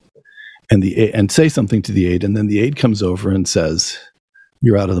car and say something to the aide, and then the aide comes over and says,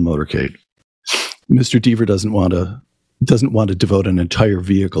 "You're out of the motorcade. Mr. Deaver doesn't want to devote an entire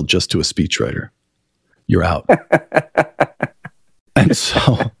vehicle just to a speechwriter. You're out." And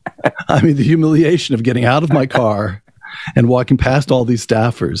so, I mean, the humiliation of getting out of my car and walking past all these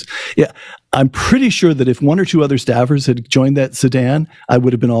staffers. Yeah, I'm pretty sure that if one or two other staffers had joined that sedan, I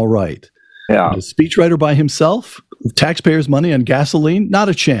would have been all right. Yeah. A speechwriter by himself, taxpayers' money on gasoline, not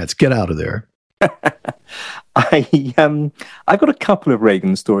a chance. Get out of there. I've got a couple of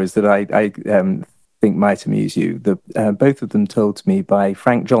Reagan stories that I think might amuse you. Both of them told to me by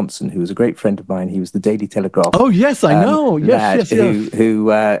Frank Johnson, who was a great friend of mine. He was the Daily Telegraph. Oh yes, I know. Yes.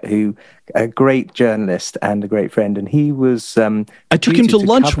 Who a great journalist and a great friend, and he was. I took him to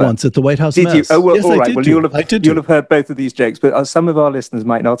lunch once at the White House mess. Did you? Oh well, yes, all right. Well, you'll have heard both of these jokes, but some of our listeners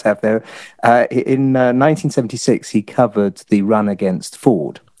might not have. There, in 1976, he covered the run against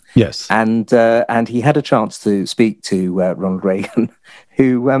Ford. Yes, and he had a chance to speak to Ronald Reagan,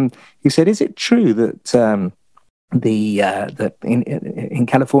 who said, "Is it true that that in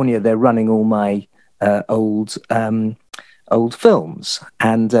California they're running all my old films?"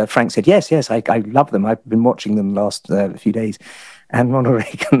 And Frank said, "Yes, I love them. I've been watching them the last few days." And Ronald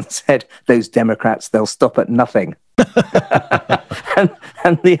Reagan said, "Those Democrats, they'll stop at nothing."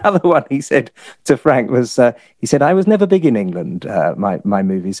 and the other one he said to Frank was, he said, "I was never big in England, my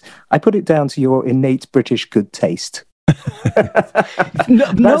movies. I put it down to your innate British good taste."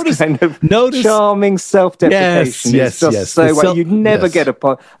 Notice charming self-deprecation. Yes. You'd never get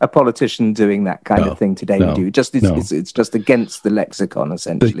a politician doing that kind of thing today. It's just against the lexicon,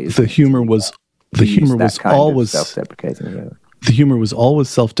 essentially. The humor was always self-deprecating. Yeah. The humor was always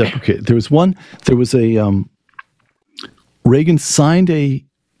self-deprecating. There was a Reagan signed a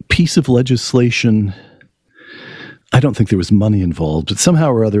piece of legislation. I don't think there was money involved, but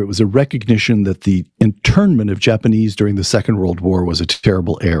somehow or other, it was a recognition that the internment of Japanese during the Second World War was a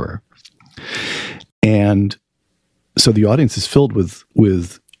terrible error. And so the audience is filled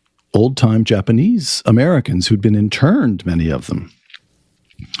with old-time Japanese Americans who'd been interned, many of them.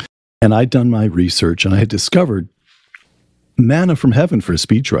 And I'd done my research, and I had discovered, manna from heaven for a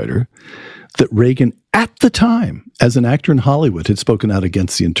speechwriter, that Reagan, at the time, as an actor in Hollywood, had spoken out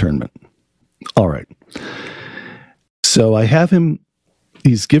against the internment. All right. So I have him,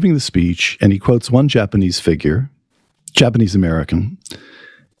 he's giving the speech, and he quotes one Japanese figure, Japanese American,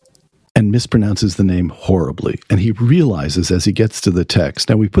 and mispronounces the name horribly. And he realizes as he gets to the text,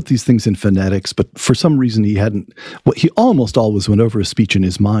 now we put these things in phonetics, but for some reason he almost always went over a speech in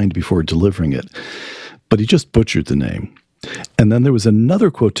his mind before delivering it, but he just butchered the name. And then there was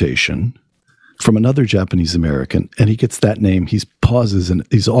another quotation from another Japanese American, and he gets that name, he pauses, and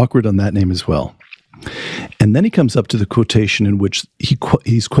he's awkward on that name as well. And then he comes up to the quotation in which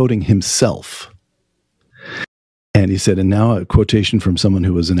he's quoting himself. And he said, and now a quotation from someone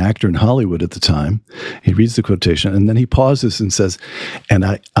who was an actor in Hollywood at the time. He reads the quotation, and then he pauses and says, and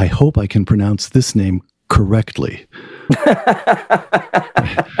I hope I can pronounce this name correctly.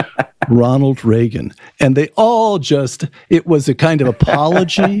 Ronald Reagan. And they all it was a kind of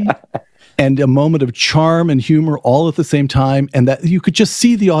apology and a moment of charm and humor all at the same time, and that you could just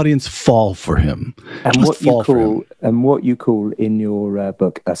see the audience fall for him. And what you call in your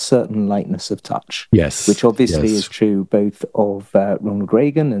book a certain lightness of touch. Yes, which obviously is true both of Ronald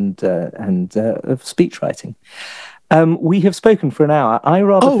Reagan and of speechwriting. We have spoken for an hour. I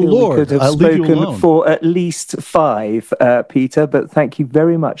rather feel we could have spoken for at least 5, Peter, but thank you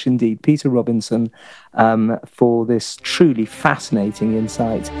very much indeed, Peter Robinson, for this truly fascinating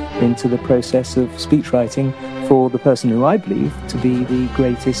insight into the process of speechwriting for the person who I believe to be the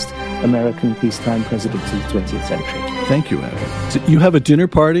greatest American peacetime president of the 20th century. Thank you, Adam. You have a dinner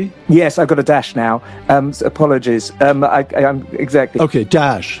party? Yes, I've got a dash now. Apologies. I'm exactly. Okay,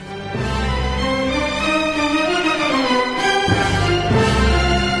 dash.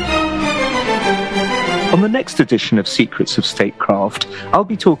 On the next edition of Secrets of Statecraft, I'll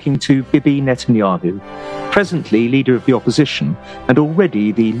be talking to Bibi Netanyahu, presently leader of the opposition and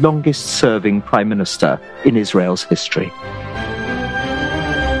already the longest-serving prime minister in Israel's history.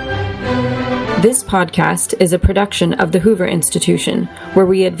 This podcast is a production of the Hoover Institution, where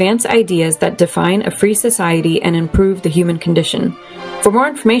we advance ideas that define a free society and improve the human condition. For more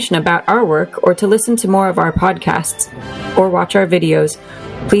information about our work, or to listen to more of our podcasts, or watch our videos,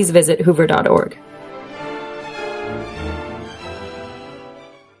 please visit hoover.org.